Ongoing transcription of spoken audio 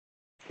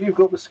you've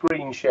got the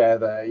screen share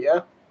there,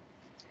 yeah?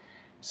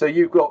 So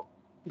you've got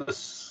the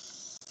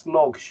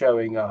slog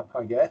showing up,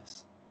 I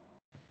guess.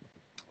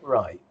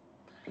 Right.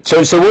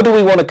 So what do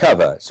we want to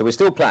cover? So we're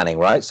still planning,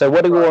 right? So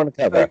what do we want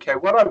to cover? Okay,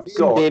 what I've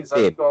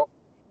got,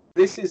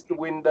 this is the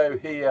window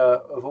here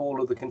of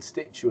all of the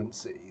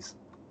constituencies.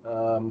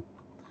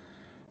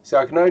 So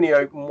I can only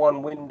open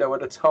one window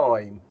at a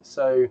time.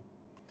 So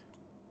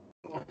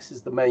this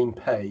is the main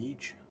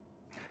page.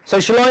 So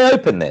shall I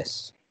open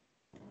this?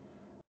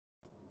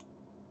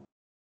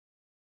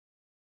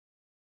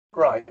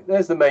 Right,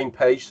 there's the main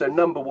page. So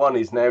number 1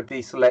 is now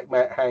Deselect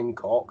Matt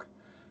Hancock,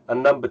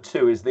 and number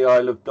 2 is the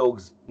Isle of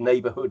Dogs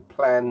Neighbourhood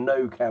Plan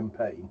No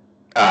campaign.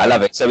 I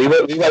love it. So we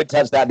won't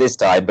touch that this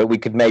time, but we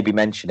could maybe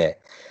mention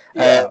it.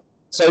 Yeah.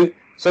 So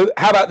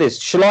how about this?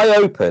 Shall I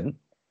open?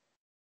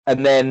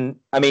 And then,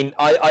 I mean,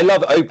 I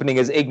love opening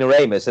as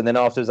ignoramus, and then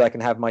afterwards I can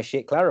have my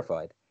shit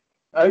clarified.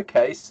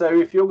 Okay, so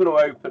if you're going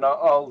to open,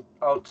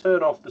 I'll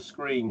turn off the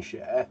screen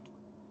share.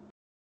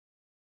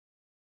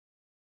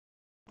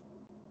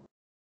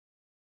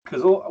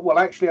 Because, well,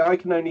 actually, I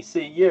can only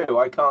see you.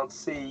 I can't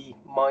see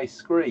my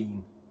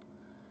screen.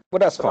 Well,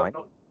 that's fine.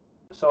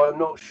 I'm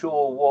not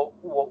sure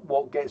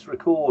what gets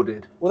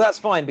recorded. Well, that's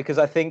fine, because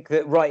I think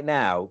that right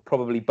now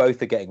probably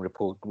both are getting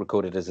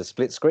recorded as a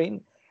split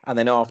screen, and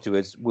then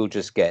afterwards we'll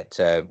just get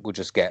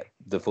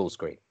the full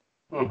screen.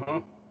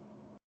 Mm-hmm.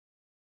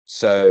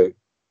 So,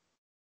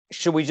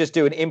 should we just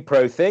do an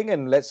impro thing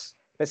and let's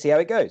see how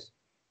it goes?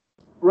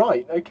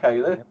 Right. Okay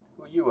then. Yep.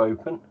 Well, you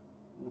open.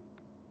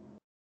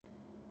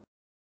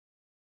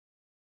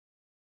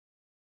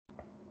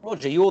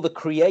 Roger, you're the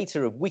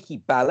creator of Wiki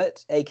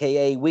Ballot,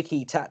 aka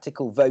Wiki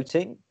Tactical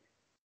Voting.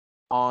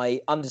 I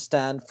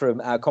understand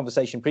from our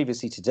conversation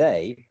previously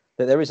today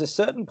that there is a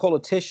certain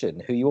politician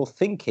who you're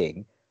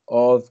thinking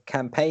of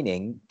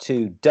campaigning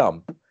to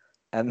dump,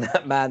 and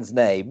that man's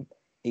name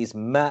is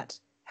Matt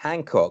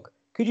Hancock.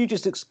 Could you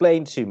just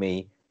explain to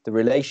me the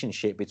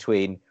relationship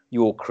between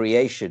your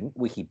creation,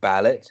 Wiki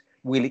Ballot,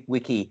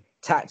 Wiki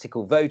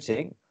Tactical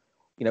Voting,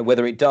 you know,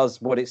 whether it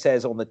does what it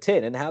says on the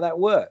tin and how that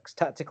works?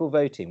 Tactical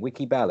voting,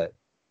 Wiki Ballot.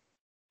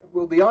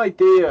 Well, the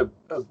idea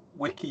of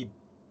Wiki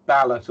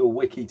Ballot or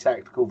Wiki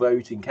Tactical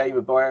Voting came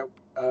about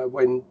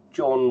when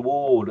John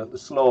Ward at the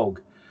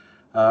Slog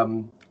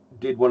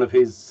did one of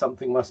his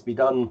Something Must Be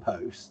Done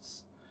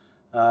posts.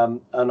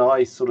 And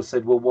I sort of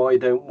said, well, why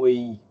don't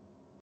we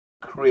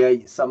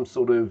create some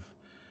sort of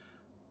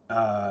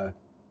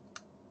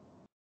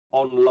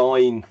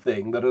online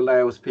thing that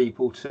allows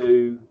people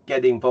to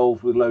get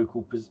involved with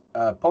local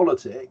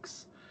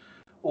politics,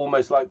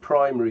 almost like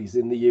primaries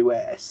in the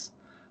US,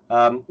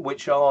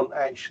 which aren't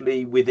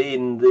actually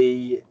within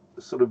the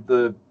sort of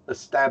the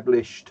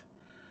established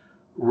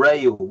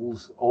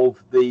rails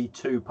of the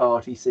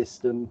 2-party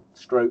system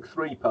stroke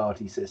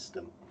 3-party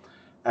system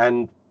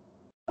and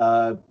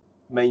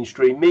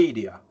mainstream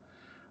media.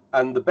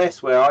 And the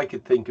best way I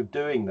could think of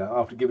doing that,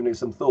 after giving it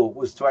some thought,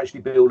 was to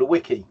actually build a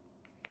wiki.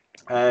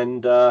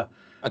 And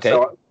okay.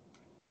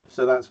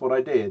 So that's what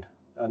I did,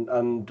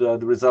 and the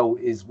result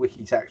is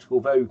Wiki Tactical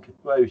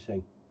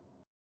Voting.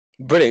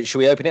 Brilliant. Shall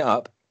we open it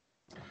up?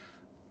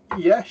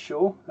 Yeah,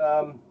 sure.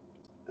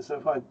 So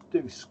if I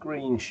do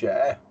screen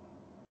share,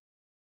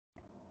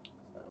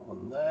 that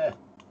one there.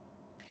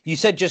 You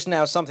said just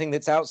now something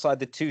that's outside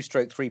the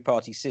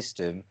 2-3-party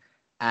system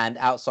and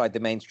outside the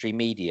mainstream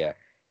media.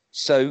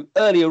 So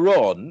earlier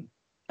on,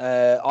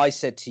 I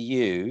said to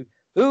you,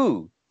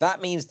 ooh, that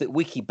means that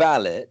Wiki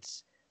Ballot,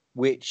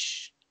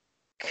 which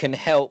can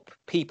help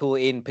people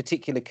in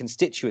particular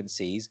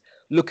constituencies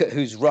look at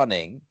who's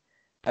running,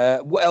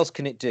 what else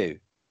can it do?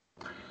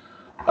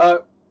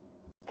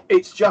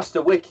 It's just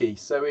a wiki,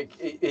 so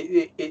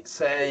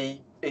it's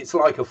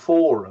like a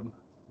forum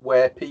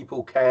where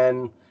people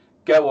can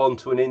go on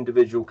to an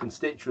individual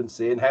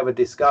constituency and have a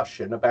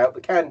discussion about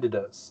the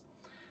candidates.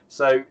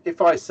 So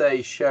if I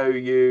say show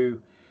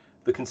you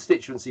the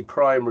constituency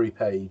primary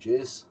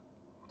pages,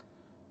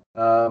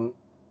 you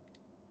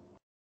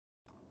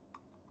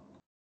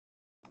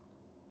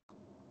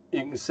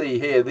can see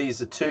here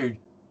these are 2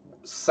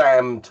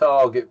 Sam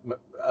target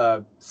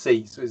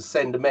seats. So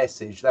send a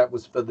message. That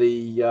was for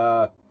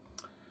the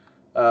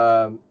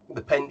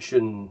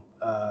pension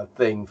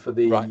thing for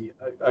the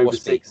over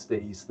WASPy.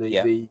 60s,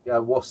 the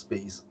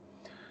WASPies,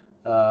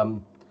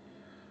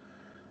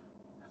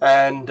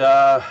 and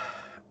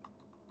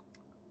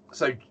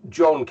so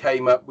John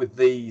came up with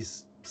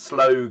these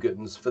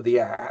slogans for the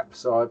app.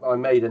 So I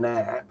made an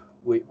app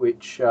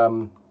which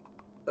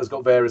has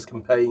got various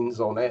campaigns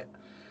on it,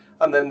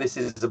 and then this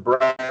is a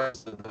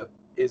browser that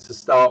it's a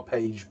start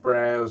page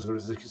browser,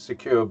 it's a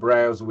secure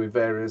browser with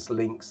various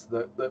links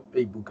that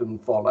people can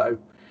follow.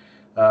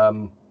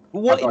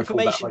 What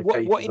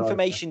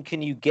information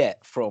can you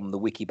get from the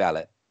Wiki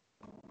Ballot?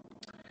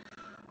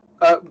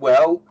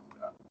 Well,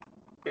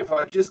 if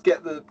I just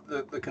get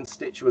the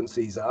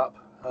constituencies up,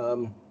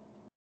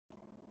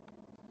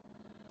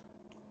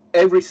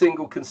 every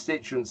single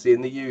constituency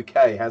in the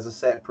UK has a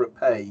separate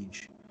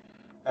page,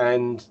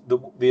 and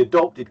the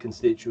adopted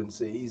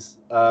constituencies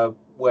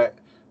where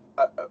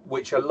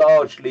which are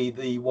largely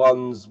the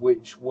ones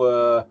which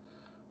were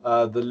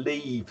the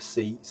Leave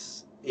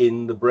seats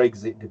in the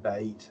Brexit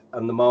debate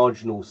and the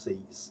marginal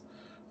seats.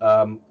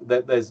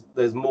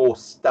 There's more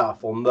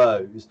stuff on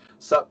those.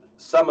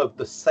 Some of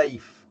the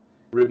safe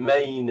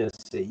Remainer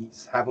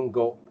seats haven't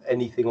got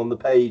anything on the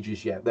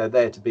pages yet. They're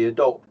there to be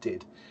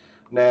adopted.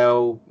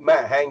 Now,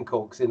 Matt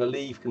Hancock's in a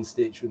Leave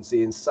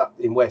constituency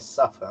in West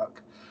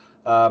Suffolk,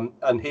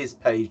 and his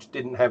page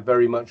didn't have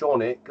very much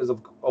on it because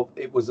of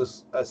it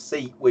was a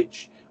seat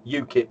which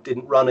UKIP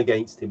didn't run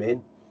against him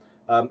in.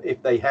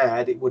 If they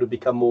had, it would have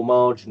become more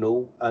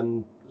marginal,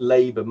 and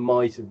Labour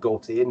might have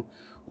got in,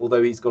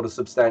 although he's got a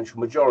substantial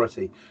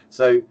majority.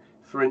 So,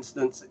 for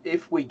instance,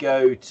 if we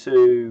go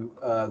to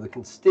the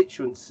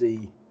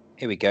constituency...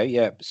 Here we go,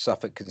 yeah,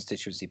 Suffolk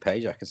constituency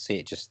page. I can see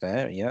it just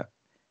there, yeah.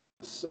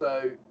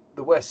 So,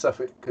 the West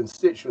Suffolk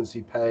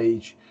constituency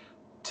page,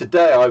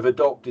 today I've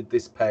adopted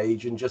this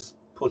page and just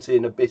put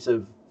in a bit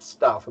of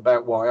stuff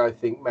about why I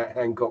think Matt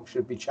Hancock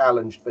should be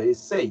challenged for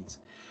his seat.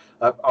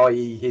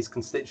 I.e. his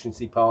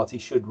constituency party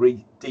should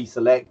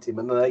deselect him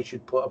and then they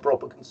should put a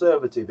proper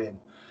Conservative in.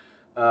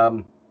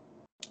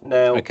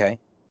 Now, okay.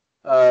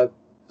 So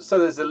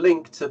there's a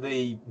link to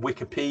the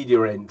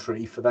Wikipedia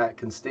entry for that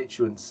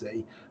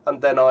constituency,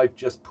 and then I've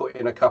just put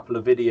in a couple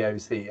of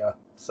videos here,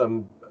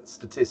 some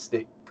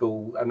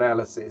statistical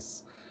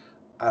analysis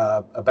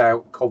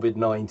about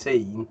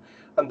COVID-19,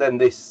 and then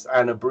this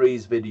Anna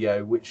Breeze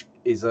video, which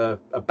is a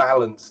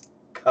balanced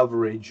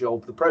coverage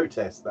of the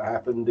protest that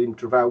happened in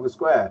Trafalgar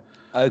Square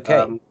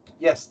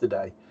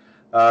yesterday,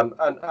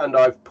 and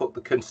I've put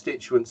the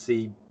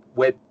constituency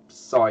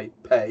website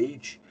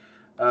page,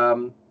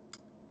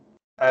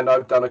 and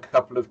I've done a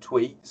couple of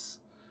tweets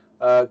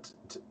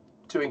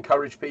to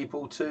encourage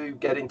people to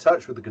get in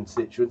touch with the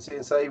constituency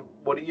and say,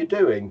 what are you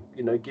doing,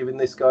 given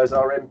this guy's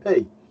our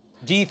MP.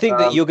 Do you think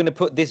that you're going to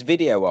put this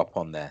video up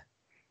on there?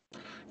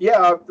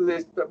 Yeah,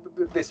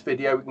 this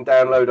video we can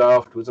download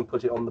afterwards and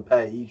put it on the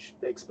page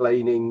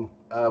explaining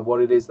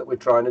what it is that we're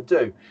trying to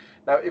do.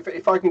 Now,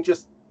 if I can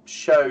just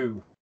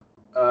show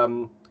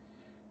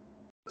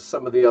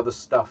some of the other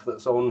stuff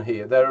that's on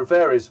here. There are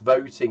various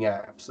voting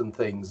apps and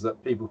things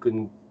that people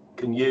can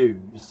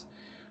use.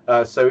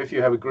 So if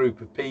you have a group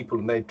of people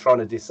and they're trying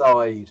to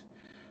decide,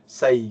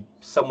 say,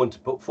 someone to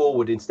put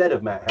forward instead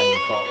of Matt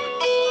Hancock,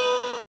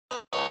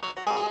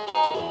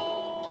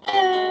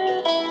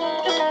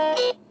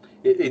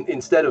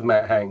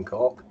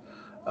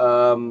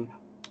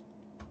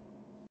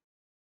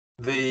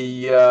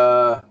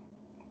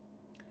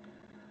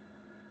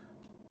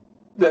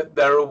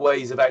 there are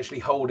ways of actually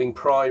holding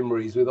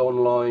primaries with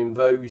online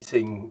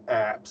voting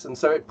apps, and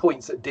so it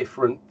points at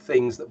different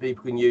things that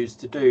people can use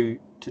to do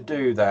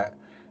that.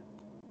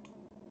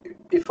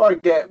 If I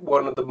get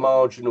one of the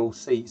marginal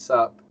seats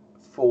up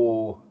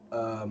for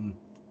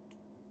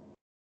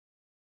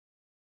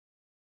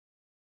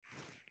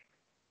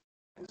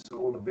it's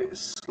all a bit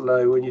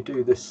slow when you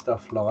do this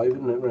stuff live,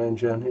 isn't it,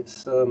 Ranjan?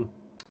 It's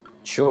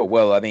Sure.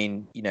 Well, I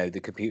mean, the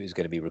computer's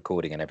going to be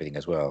recording and everything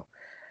as well,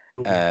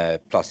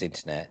 plus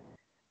internet.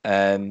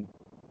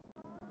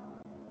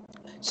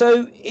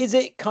 So is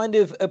it kind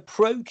of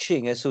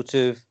approaching a sort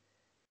of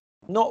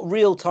not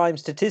real-time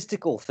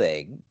statistical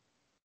thing,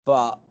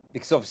 but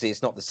because obviously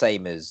it's not the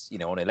same as,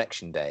 on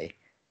election day,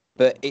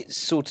 but it's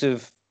sort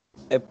of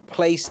a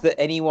place that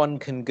anyone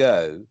can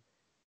go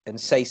and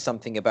say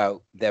something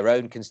about their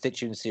own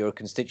constituency or a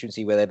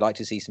constituency where they'd like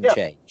to see some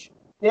change?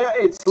 Yeah,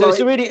 it's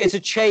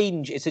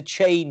a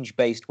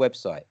change-based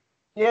website.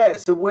 Yeah,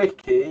 it's a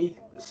wiki,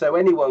 so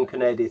anyone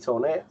can edit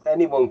on it.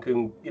 Anyone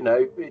can,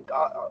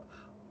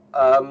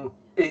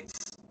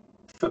 it's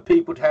for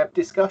people to have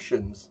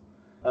discussions,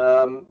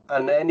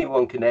 and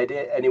anyone can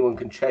edit. Anyone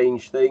can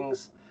change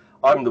things.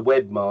 I'm the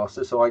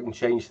webmaster, so I can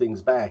change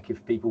things back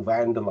if people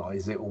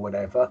vandalise it or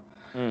whatever.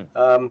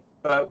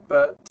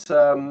 But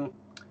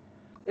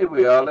here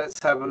we are.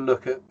 Let's have a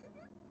look at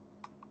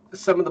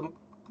some of the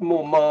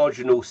more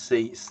marginal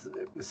seats.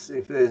 Let's see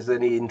if there's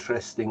any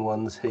interesting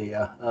ones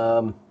here.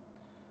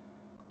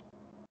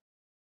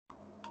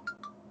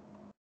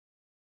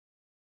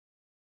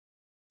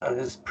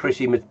 There's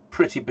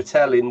Priti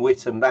Patel in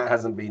Witham. That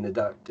hasn't been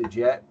adopted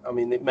yet. I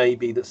mean, it may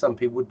be that some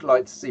people would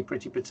like to see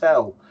Priti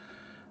Patel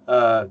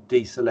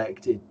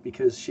deselected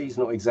because she's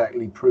not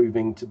exactly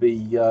proving to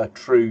be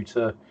true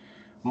to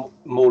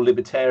more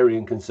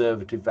libertarian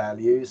conservative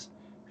values.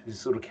 She's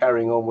sort of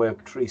carrying on where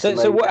Theresa May.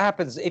 So what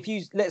happens if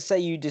let's say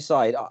you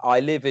decide I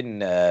live in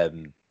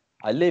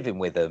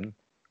Witham,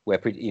 where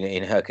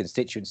in her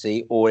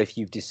constituency, or if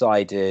you've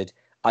decided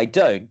I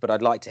don't, but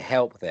I'd like to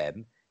help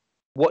them,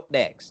 what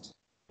next?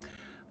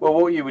 Well,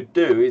 what you would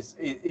do is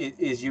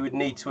you would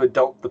need to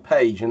adopt the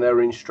page, and there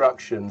are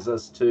instructions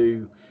as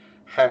to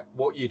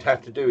what you'd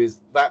have to do. Is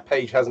that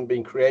page hasn't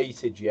been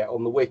created yet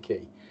on the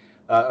wiki,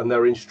 and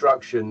there are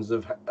instructions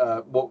of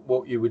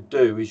what you would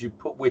do is you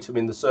put Witham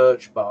in the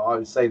search bar. I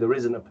would say there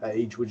isn't a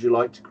page. Would you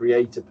like to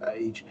create a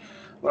page?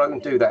 Well, I can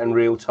do that in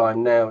real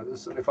time now.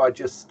 So if I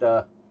just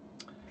where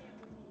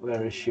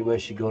is she?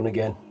 Where's she gone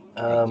again?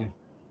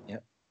 Yeah,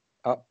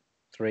 up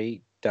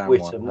 3, Down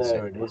Whittam, one. That's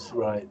there it is.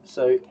 Right.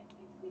 So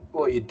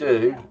what you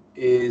do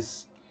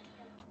is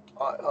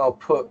I'll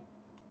put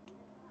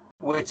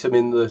Whittam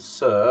in the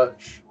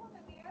search.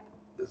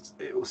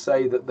 It will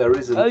say that there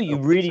isn't. Oh, you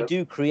really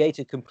do create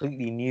a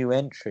completely new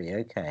entry.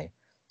 Okay,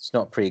 it's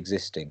not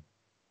pre-existing.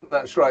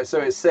 That's right. So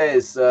it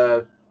says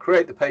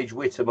create the page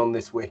Whittam on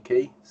this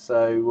wiki.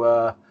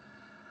 So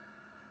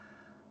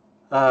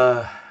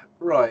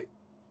right,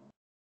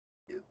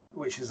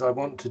 which is I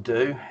want to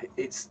do.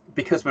 It's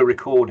because we're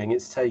recording.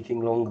 It's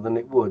taking longer than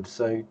it would.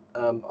 So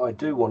I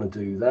do want to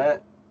do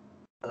that.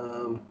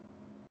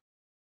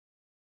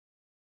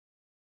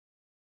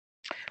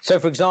 So,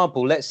 for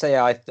example, let's say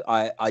I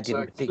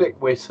didn't click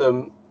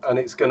Whittam, and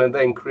it's going to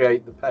then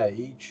create the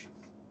page.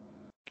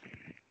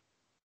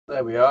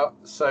 There we are.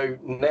 So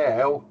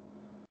now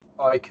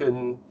I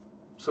can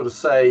sort of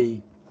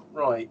say,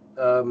 right,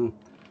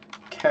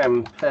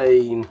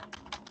 campaign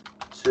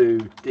to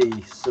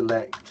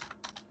deselect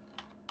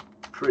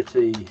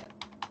Priti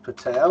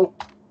Patel.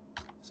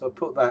 So I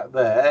put that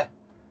there.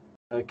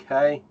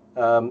 Okay.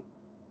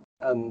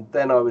 And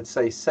then I would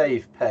say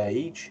save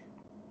page.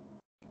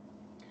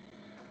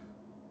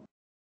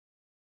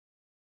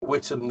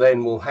 Whittam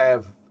then will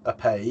have a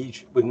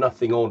page with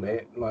nothing on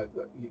it, like,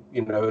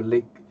 you know, a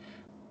link.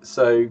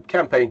 So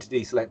campaign to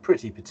deselect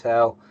Priti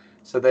Patel.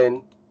 So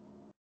then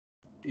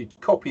you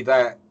copy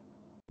that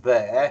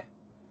there,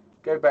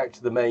 go back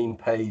to the main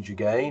page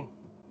again,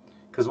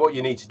 because what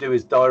you need to do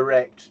is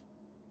direct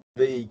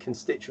the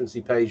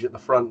constituency page at the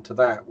front to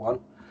that one.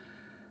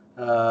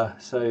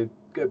 So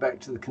go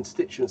back to the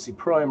constituency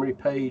primary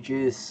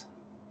pages,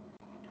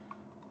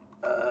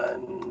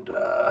 and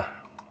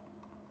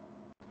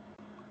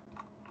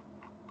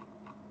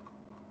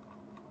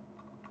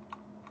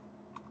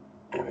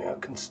here we are,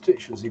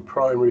 constituency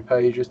primary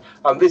pages.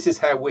 And this is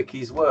how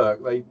wikis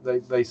work.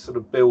 They sort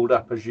of build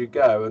up as you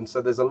go, and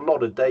so there's a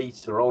lot of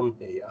data on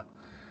here.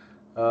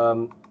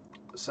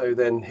 So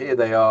then here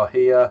they are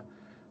here.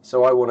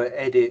 So I want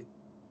to edit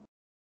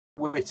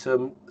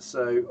Whittam,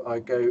 so I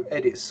go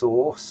edit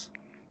source,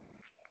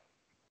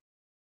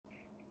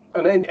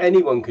 and then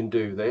anyone can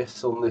do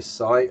this on this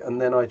site,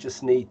 and then I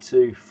just need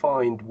to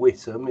find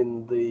Whittam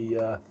in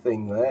the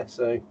thing there.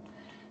 So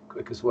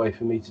quickest way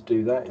for me to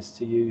do that is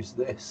to use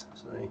this.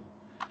 So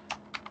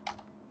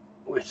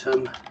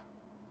Whittam,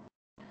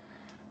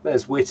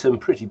 there's Whittam,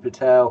 Priti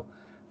Patel,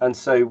 and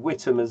so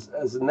Whittam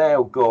has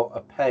now got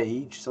a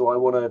page. So I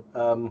want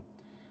to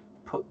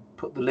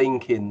put the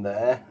link in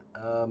there.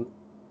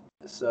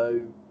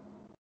 So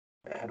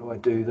how do I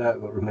do that?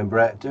 I've got to remember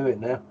how to do it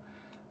now.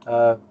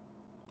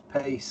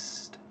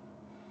 Paste.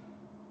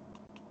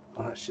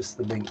 Oh, that's just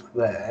the link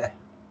there.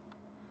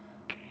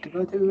 Did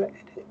I do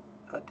edit?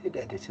 I did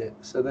edit it.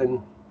 So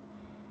then,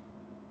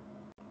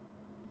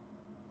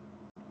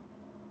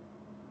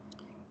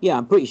 Yeah,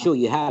 I'm pretty sure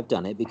you have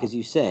done it, because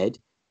you said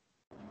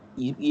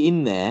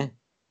in there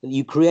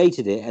you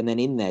created it, and then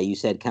in there you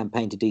said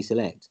campaign to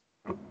deselect.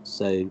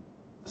 So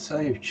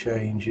save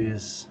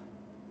changes.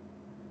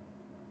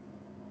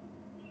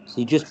 So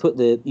you just put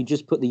the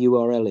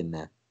URL in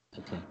there.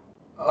 Okay.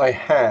 I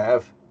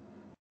have.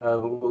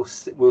 We'll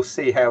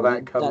see how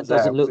that comes out. That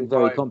doesn't look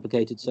very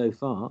complicated so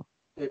far.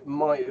 It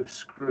might have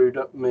screwed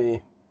up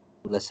me.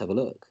 Let's have a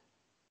look.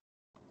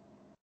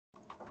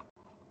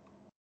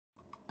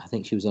 I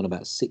think she was on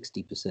about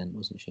 60%,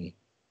 wasn't she?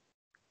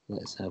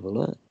 Let's have a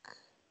look.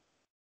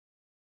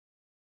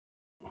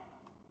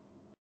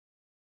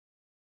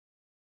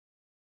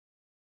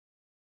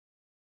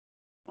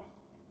 A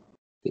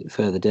bit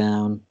further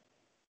down.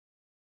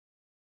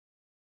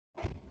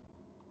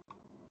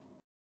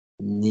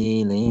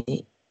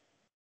 Nearly.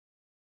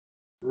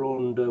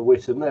 Rhonda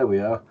Whittam, there we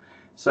are.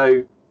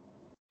 So,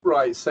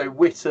 right, so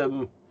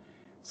Whittam,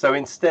 so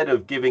instead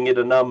of giving it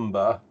a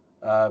number,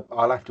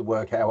 I'll have to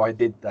work out how I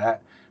did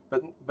that.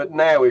 But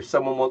now if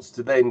someone wants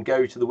to then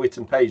go to the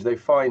Whittam page, they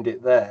find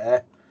it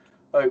there,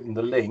 open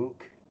the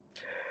link,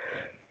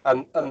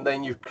 and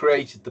then you've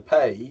created the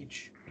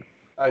page,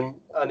 and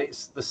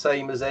it's the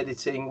same as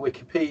editing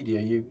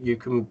Wikipedia. You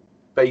can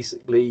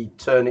basically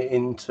turn it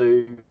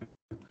into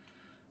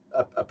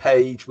a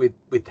page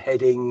with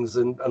headings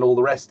and all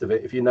the rest of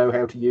it if you know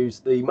how to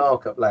use the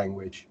markup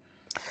language.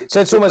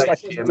 So it's almost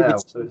like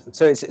HTML.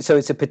 So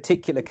it's a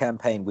particular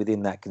campaign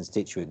within that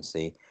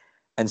constituency,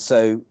 and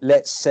so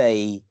let's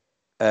say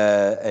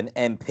an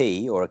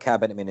MP or a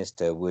cabinet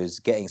minister was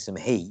getting some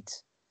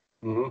heat,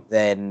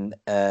 then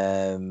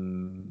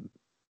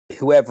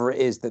whoever it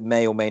is that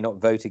may or may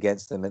not vote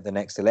against them at the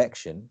next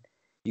election,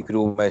 you could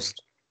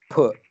almost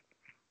put,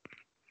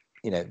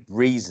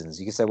 reasons.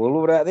 You could say, well,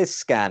 what about this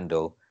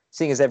scandal?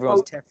 Seeing as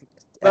everyone's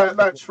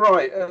that's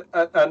right,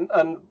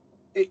 and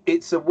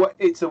it's a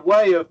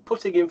way of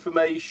putting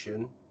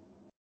information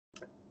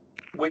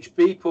which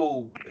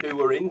people who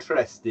are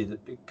interested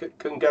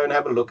can go and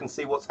have a look and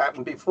see what's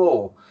happened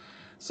before.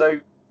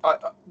 So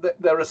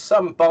there are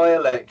some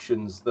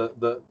by-elections that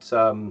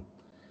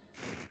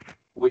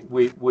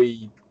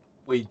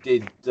we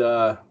did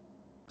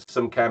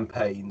some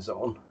campaigns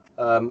on,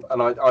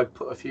 and I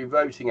put a few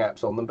voting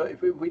apps on them. But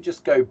if we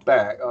just go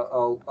back,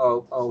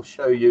 I'll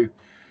show you.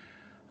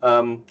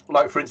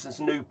 Like for instance,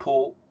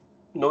 Newport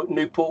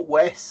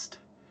West,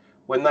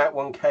 when that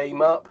one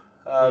came up,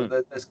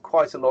 there's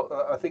quite a lot.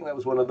 I think that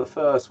was one of the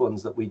first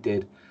ones that we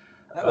did.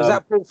 Was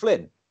that Paul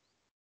Flynn?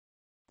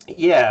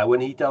 Yeah,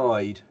 when he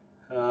died.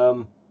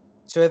 So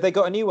have they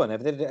got a new one?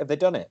 Have they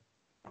done it?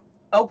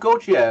 Oh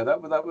God, yeah,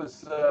 that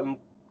was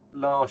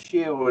last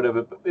year or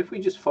whatever. But if we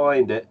just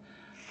find it,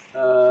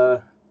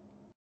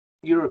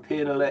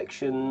 European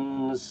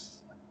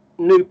elections,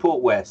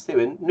 Newport West.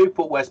 Here,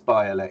 Newport West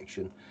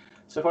by-election.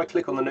 So if I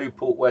click on the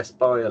Newport West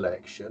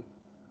by-election,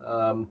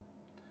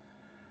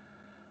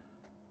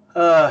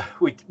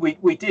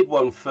 we did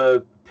one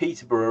for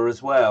Peterborough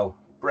as well,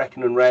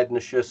 Brecon and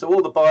Radnorshire. So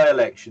all the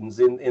by-elections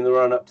in the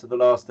run-up to the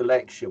last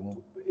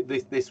election,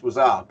 this was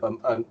up,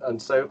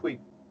 and so if we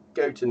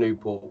go to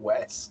Newport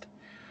West,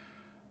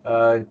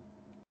 here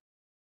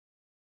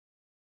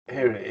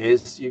it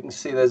is. You can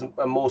see there's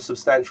a more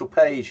substantial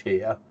page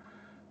here.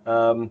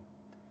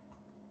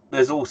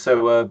 There's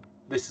also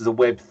this is a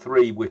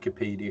Web3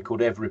 Wikipedia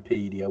called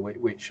Evripedia,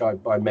 which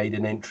I made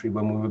an entry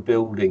when we were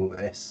building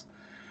this.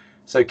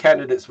 So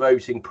candidates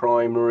voting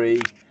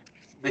primary.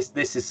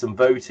 This is some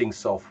voting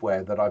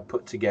software that I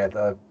put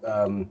together.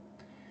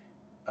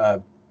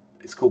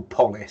 It's called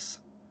Polis,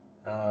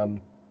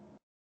 and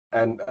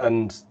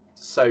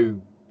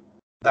so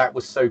that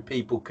was so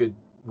people could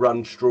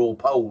run straw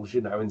polls,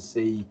 and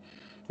see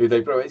who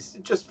they vote. It's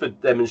just for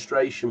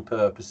demonstration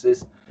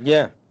purposes.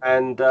 Yeah.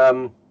 And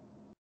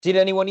did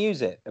anyone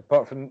use it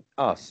apart from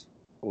us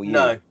or you?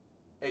 No.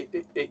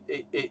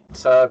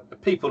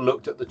 People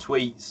looked at the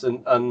tweets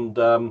and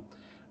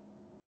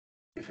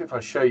if I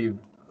show you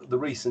the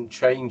recent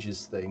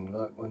changes thing,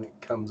 like when it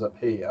comes up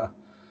here.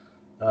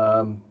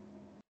 So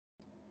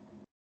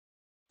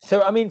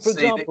I mean, for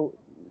example,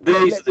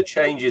 these are the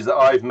changes that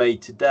I've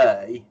made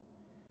today.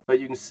 But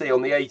you can see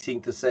on the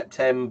 18th of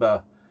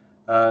September,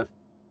 a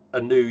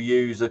new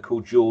user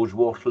called George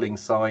Watling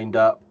signed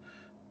up.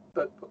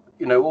 But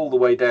all the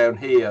way down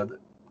here,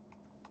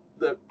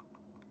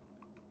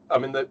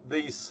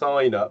 these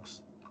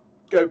sign-ups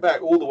go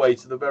back all the way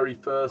to the very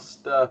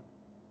first.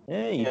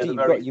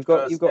 You've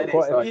got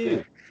quite a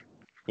few.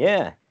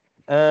 Yeah.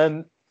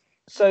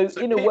 So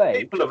in a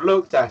way, people have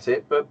looked at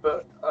it, but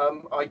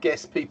I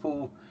guess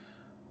people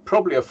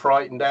probably are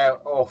frightened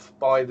off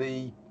by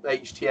the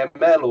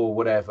HTML or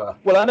whatever.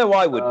 Well, I know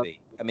I would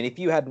be. I mean, if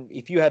you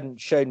hadn't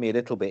shown me a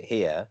little bit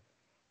here,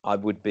 I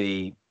would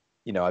be,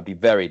 I'd be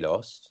very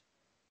lost.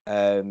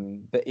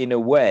 But in a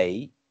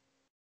way,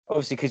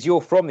 obviously, because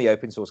you're from the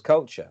open source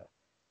culture,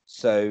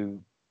 so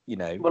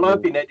Well,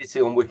 I've been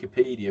editing on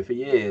Wikipedia for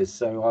years,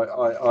 so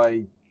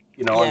I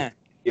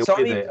it is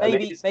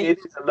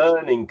a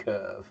learning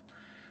curve.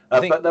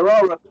 But there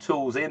are other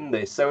tools in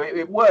this, so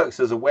it works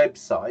as a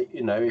website.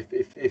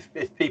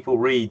 If people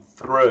read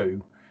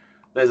through,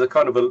 there's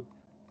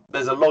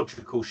a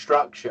logical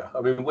structure.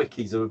 I mean,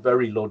 wikis are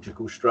very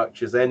logical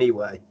structures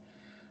anyway.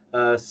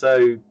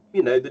 So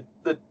the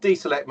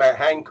Deselect Matt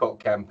Hancock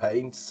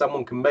campaign,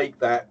 someone can make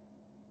that.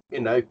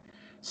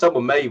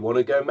 Someone may want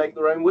to go and make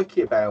their own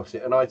wiki about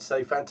it, and I'd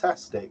say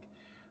fantastic,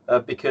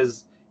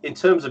 because in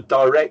terms of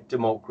direct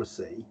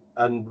democracy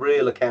and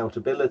real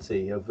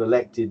accountability of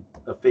elected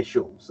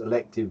officials,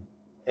 elected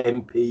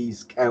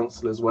MPs,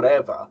 councillors,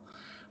 whatever,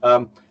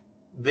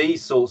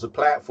 these sorts of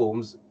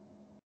platforms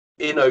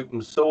in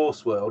open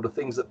source world are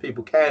things that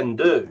people can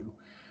do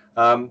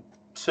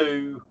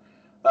to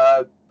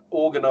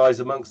organise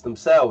amongst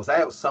themselves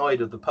outside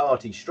of the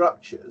party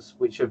structures,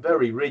 which are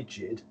very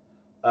rigid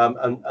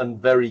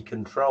and very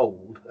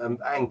controlled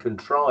and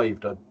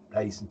contrived, I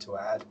hasten to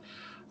add.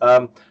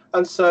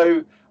 And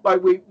so,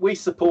 like, we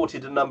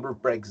supported a number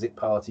of Brexit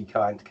Party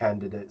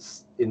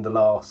candidates in the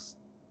last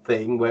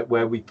thing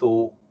where we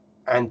thought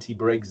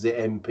anti-Brexit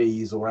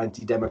MPs or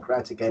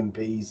anti-democratic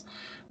MPs,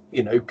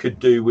 could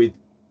do with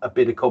a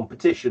bit of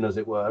competition, as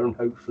it were, and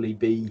hopefully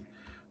be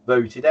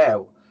voted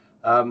out.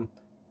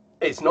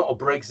 It's not a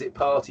Brexit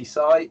Party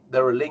site.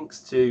 There are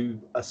links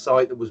to a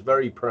site that was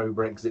very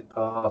pro-Brexit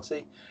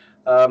Party.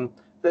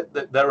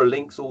 There are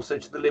links also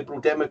to the Liberal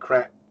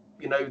Democrat,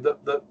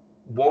 that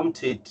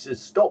wanted to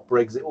stop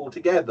Brexit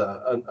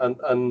altogether.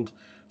 And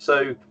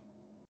so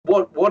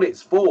what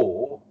it's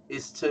for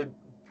is to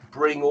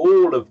bring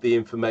all of the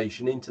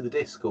information into the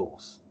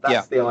discourse.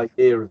 That's the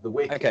idea of the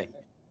wiki. Okay.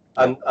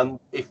 And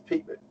if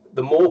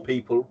the more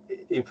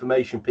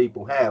information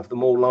people have, the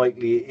more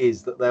likely it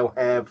is that they'll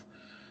have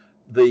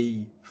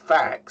the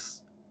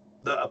facts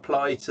that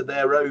apply to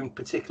their own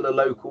particular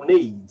local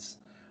needs,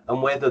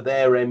 and whether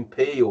their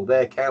MP or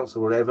their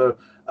council or whatever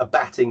are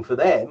batting for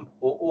them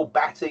or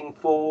batting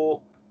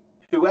for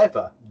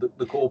whoever,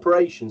 the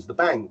corporations, the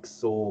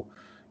banks, or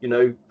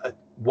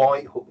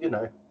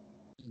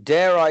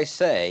Dare I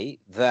say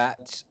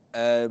that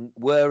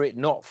were it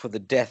not for the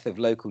death of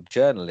local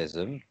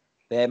journalism,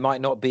 there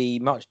might not be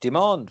much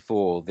demand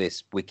for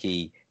this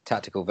wiki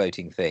tactical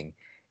voting thing.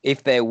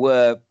 If there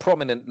were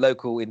prominent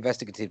local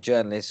investigative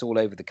journalists all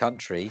over the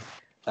country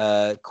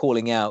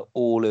calling out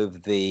all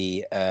of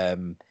the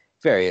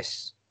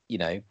various,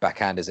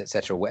 backhanders,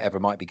 etc., whatever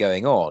might be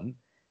going on,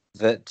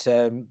 that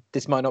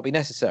this might not be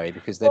necessary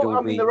because they'd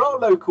all be. There are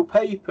local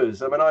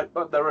papers. I mean,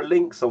 there are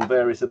links on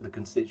various of the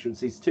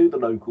constituencies to the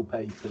local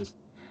papers,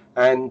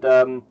 and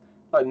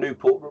like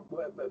Newport,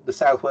 the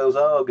South Wales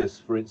Argus,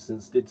 for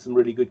instance, did some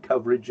really good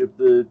coverage of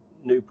the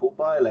Newport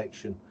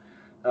by-election.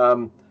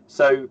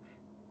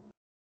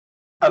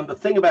 And the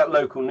thing about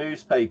local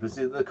newspapers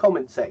is the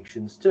comment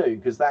sections too,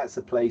 because that's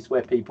a place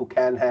where people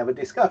can have a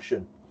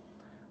discussion.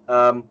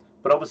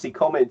 But obviously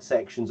comment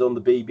sections on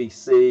the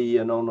BBC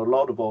and on a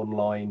lot of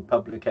online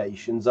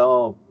publications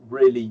are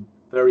really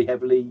very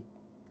heavily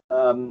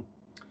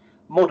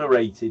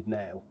moderated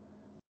now.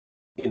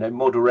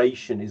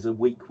 Moderation is a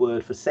weak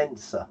word for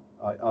censor,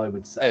 I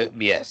would say.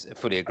 Yes,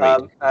 fully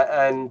agreed.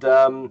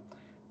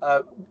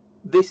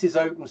 This is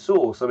open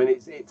source. I mean,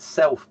 it's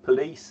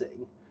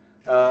self-policing.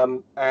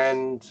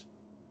 And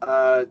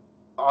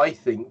I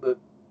think that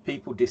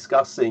people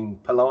discussing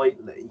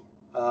politely,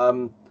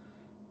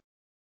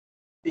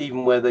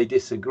 even where they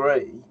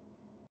disagree,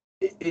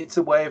 it's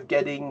a way of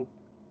getting,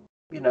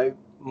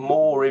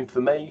 more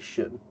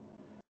information.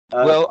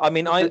 Well, I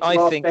mean,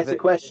 I think better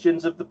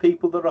questions of the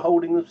people that are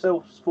holding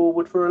themselves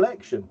forward for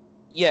election.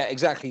 Yeah,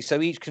 exactly.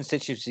 So each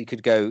constituency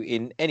could go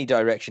in any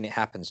direction it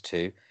happens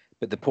to.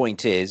 But the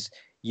point is,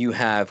 you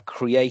have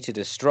created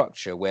a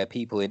structure where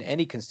people in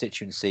any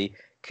constituency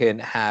can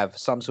have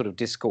some sort of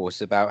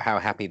discourse about how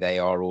happy they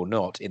are or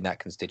not in that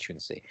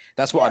constituency.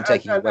 That's what I'm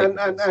taking away.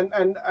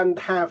 And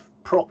have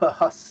proper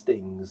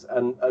hustings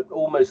and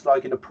almost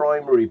like in a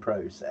primary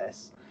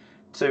process.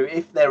 So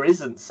if there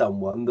isn't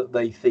someone that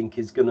they think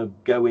is going to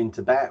go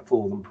into bat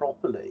for them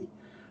properly,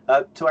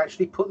 to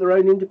actually put their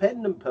own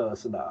independent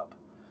person up.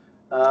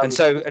 And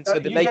so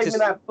the you latest. Gave me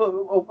that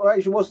book, or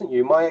actually, wasn't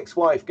you? My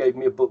ex-wife gave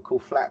me a book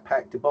called Flat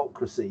Pack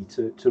Democracy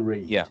to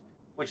read. Yeah.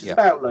 Which is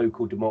about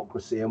local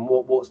democracy and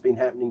what's been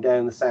happening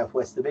down the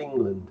southwest of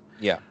England.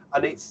 Yeah.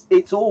 And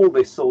it's all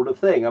this sort of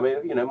thing. I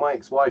mean, my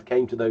ex-wife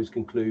came to those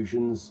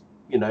conclusions,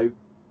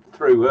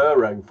 through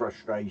her own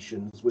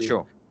frustrations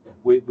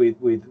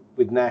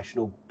with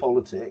national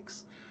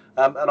politics,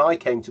 and I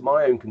came to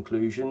my own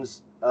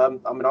conclusions. I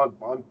mean,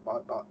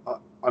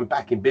 I'm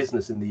back in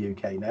business in the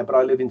UK now, but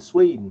I live in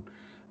Sweden,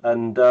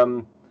 and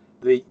the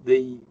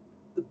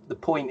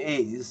point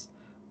is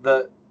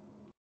that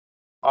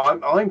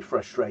I'm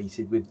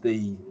frustrated with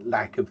the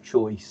lack of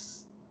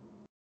choice,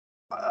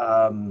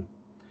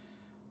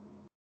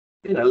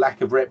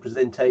 lack of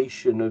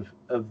representation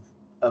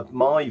of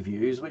my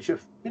views, which are,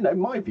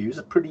 my views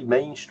are pretty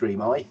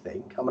mainstream, I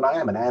think. I mean, I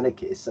am an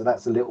anarchist, so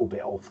that's a little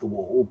bit off the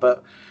wall,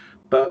 but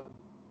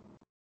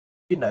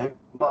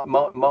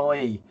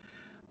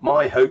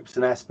my hopes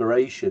and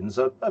aspirations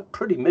are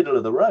pretty middle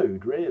of the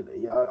road,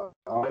 really.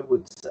 I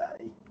would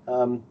say.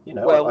 Well,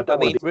 I don't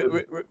want to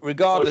be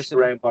regardless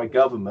around by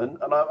government,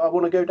 and I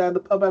want to go down the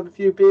pub, have a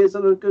few beers,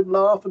 and a good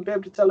laugh, and be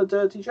able to tell a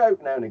dirty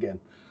joke now and again.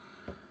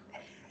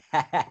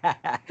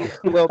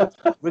 Well,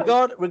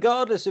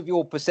 regardless of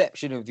your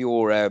perception of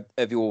your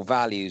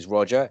values,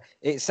 Roger,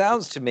 it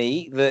sounds to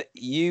me that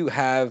you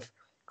have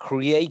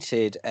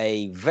created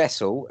a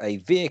vessel, a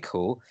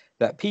vehicle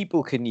that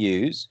people can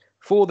use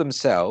for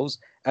themselves,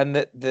 and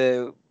that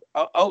the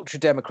ultra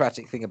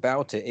democratic thing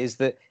about it is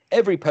that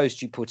every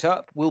post you put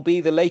up will be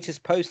the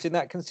latest post in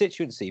that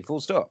constituency, full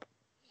stop.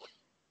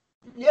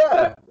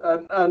 Yeah,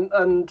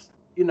 and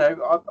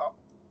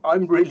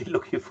I'm really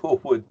looking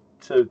forward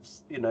to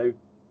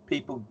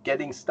people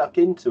getting stuck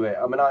into it.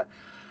 I mean,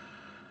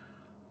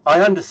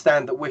 I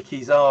understand that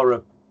wikis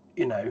are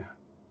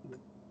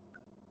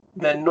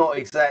they're not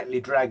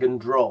exactly drag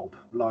and drop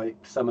like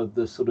some of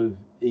the sort of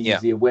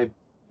easier web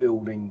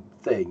building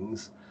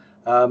things,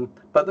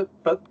 but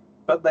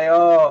they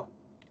are.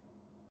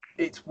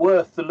 It's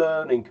worth the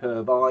learning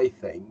curve, I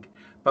think.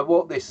 But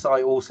what this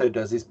site also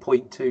does is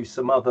point to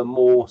some other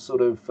more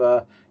sort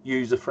of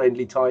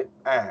user-friendly type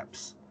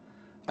apps.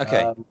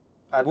 Okay.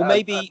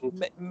 Maybe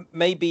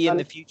in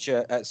the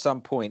future, at some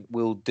point,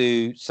 we'll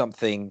do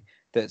something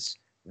that's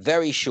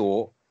very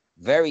short,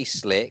 very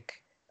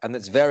slick, and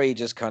that's very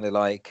just kind of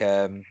like,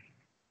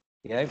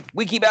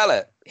 wiki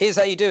ballot. Here's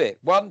how you do it.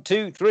 1,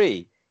 2,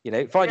 3.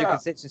 Find your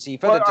constituency.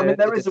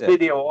 There is a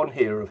video on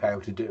here of how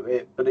to do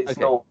it, but it's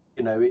not.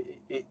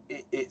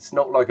 It's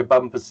not like a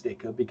bumper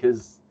sticker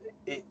because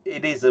it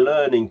is a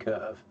learning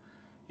curve.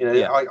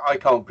 I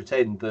can't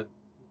pretend that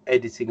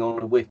editing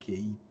on a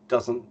wiki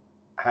doesn't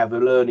have a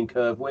learning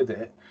curve with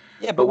it.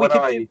 Yeah, but we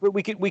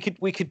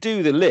could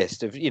do the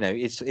list of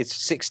it's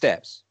 6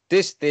 steps.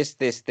 This.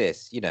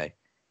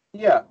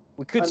 Yeah,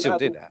 we could still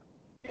do that.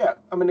 Yeah,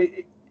 I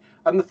mean,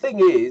 and the thing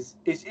is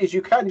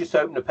you can just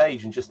open a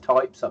page and just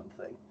type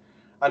something,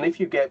 and if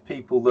you get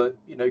people that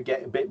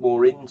get a bit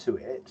more into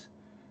it,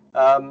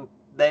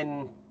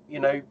 then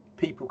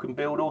people can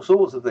build all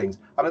sorts of things.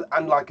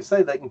 And like I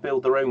say, they can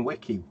build their own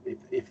wiki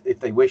if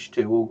they wish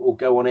to, or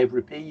go on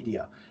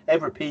Evripedia.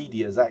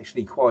 Evripedia is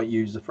actually quite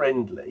user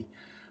friendly,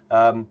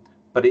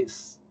 but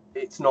it's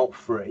not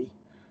free.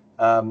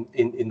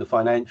 in the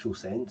financial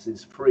sense.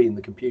 It's free in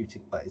the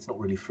computing. Well, it's not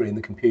really free in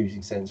the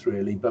computing sense,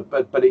 really, but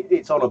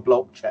it's on a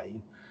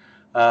blockchain.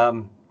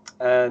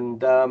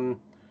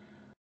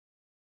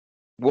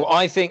 Well,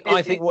 I think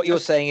what you're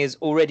saying is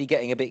already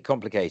getting a bit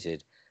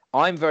complicated.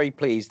 I'm very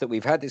pleased that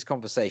we've had this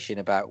conversation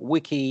about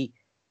wiki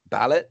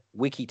ballot,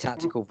 wiki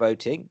tactical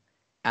voting,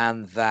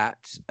 and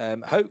that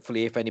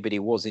hopefully, if anybody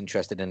was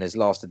interested and has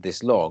lasted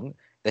this long,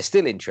 they're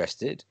still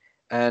interested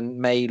and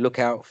may look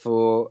out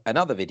for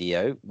another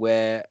video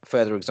where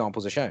further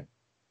examples are shown.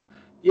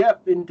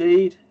 Yep,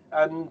 indeed.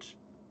 And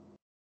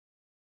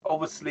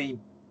obviously,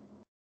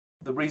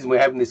 the reason we're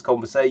having this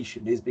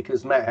conversation is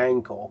because Matt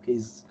Hancock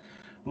is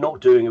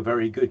not doing a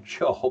very good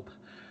job,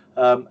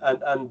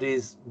 and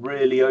is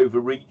really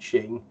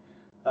overreaching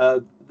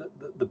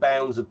the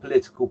bounds of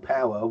political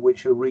power,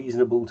 which are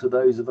reasonable to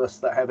those of us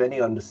that have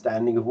any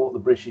understanding of what the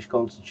British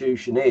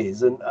Constitution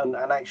is, and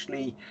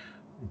actually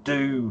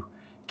do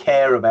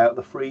care about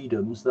the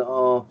freedoms that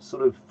our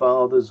sort of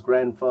fathers,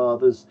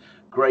 grandfathers,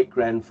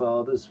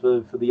 great-grandfathers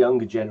for the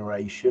younger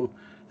generation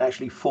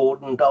actually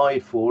fought and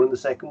died for in the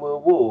Second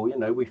World War. You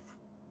know,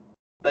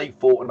 they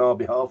fought on our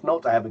behalf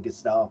not to have a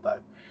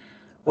Gestapo.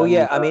 Well,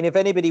 yeah, I mean, if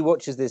anybody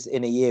watches this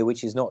in a year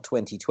which is not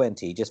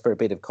 2020, just for a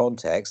bit of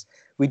context,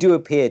 we do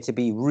appear to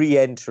be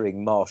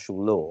re-entering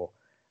martial law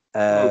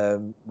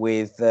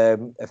with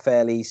a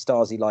fairly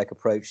Stasi-like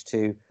approach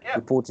to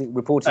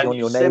reporting and on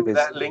your sent neighbours.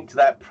 That link to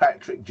that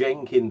Patrick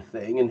Jenkin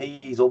thing, and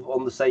he's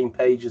on the same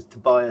page as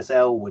Tobias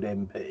Elwood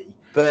MP.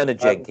 Bernard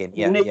Jenkin,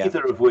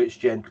 neither of which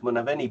gentlemen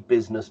have any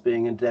business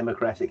being in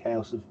Democratic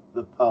House of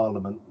the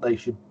Parliament. They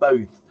should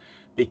both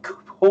be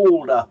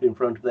hauled up in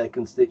front of their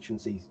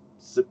constituencies.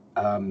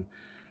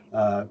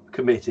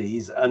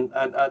 Committees and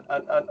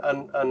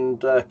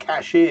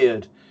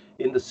cashiered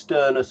in the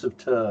sternest of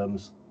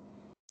terms.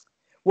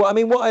 Well, I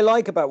mean, what I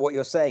like about what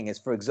you're saying is,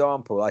 for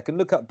example, I can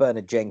look up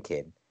Bernard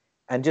Jenkin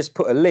and just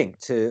put a link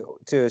to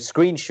a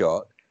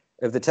screenshot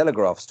of the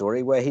Telegraph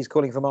story where he's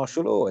calling for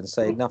martial law and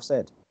say, enough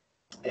said.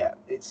 Yeah,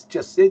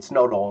 it's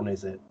not on,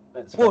 is it?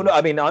 Well, no,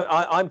 I mean,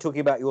 I'm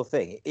talking about your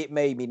thing. It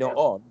may be not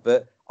on,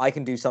 but I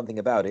can do something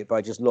about it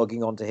by just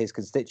logging on to his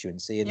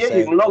constituency and saying,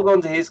 you can log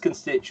on to his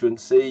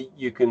constituency.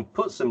 You can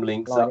put some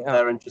links up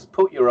there and just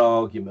put your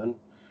argument,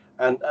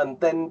 and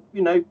then,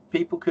 you know,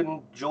 people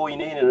can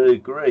join in and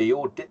agree,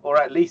 or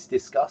at least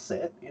discuss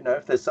it. You know,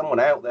 if there's someone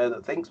out there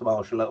that thinks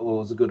martial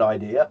law is a good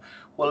idea,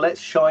 well, let's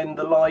shine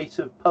the light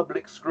of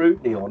public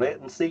scrutiny on it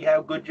and see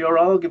how good your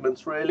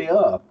arguments really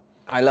are.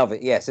 I love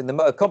it. Yes, in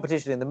the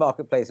competition in the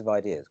marketplace of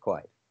ideas,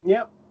 quite.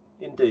 Yep,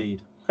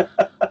 indeed.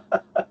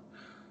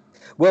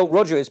 Well,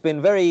 Roger, it's been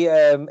very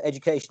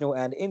educational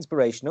and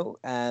inspirational,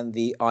 and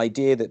the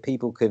idea that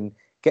people can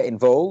get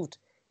involved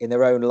in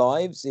their own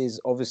lives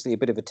is obviously a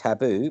bit of a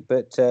taboo,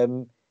 but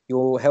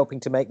you're helping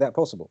to make that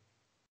possible.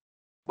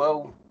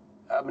 Well,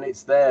 I mean,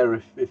 it's there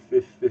if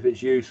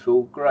it's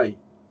useful, great.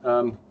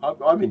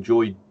 I've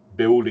enjoyed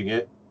building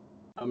it.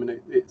 I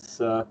mean,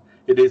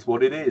 it is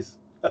what it is.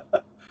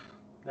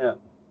 Yeah.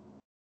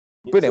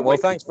 Brilliant. Well,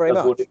 thanks very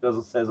much. That's what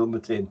it says on the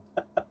tin.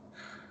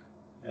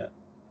 Yeah.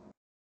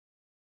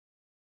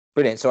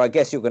 Brilliant. So I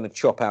guess you're going to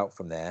chop out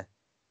from there.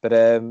 But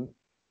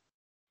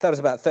that was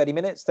about 30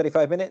 minutes,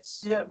 35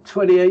 minutes? Yeah,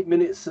 28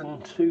 minutes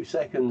and 2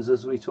 seconds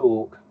as we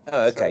talk.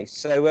 Oh, okay.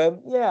 So,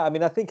 yeah, I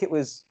mean, I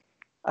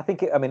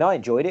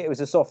enjoyed it. It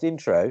was a soft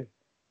intro.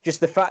 Just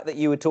the fact that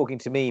you were talking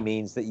to me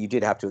means that you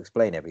did have to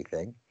explain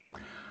everything.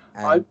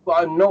 I'm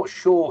not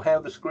sure how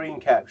the screen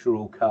capture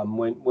will come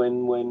when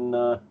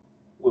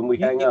we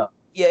hang up.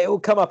 Yeah, it will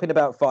come up in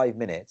about 5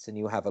 minutes, and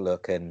you'll have a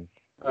look. And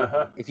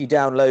if you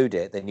download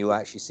it, then you'll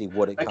actually see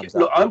what it comes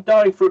up. Look, I'm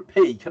dying for a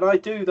pee. Can I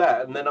do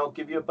that, and then I'll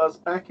give you a buzz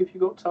back if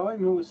you've got time,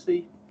 and we'll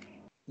see.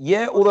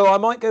 Yeah, although I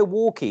might go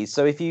walkie.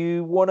 So if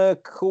you want to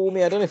call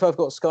me, I don't know if I've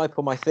got Skype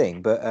on my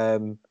thing, but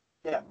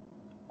yeah.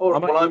 All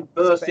right. Well, I'm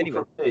bursting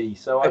for a pee,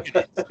 so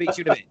okay. Speak to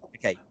you in a bit.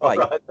 Okay. Bye.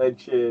 All right then.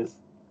 Cheers.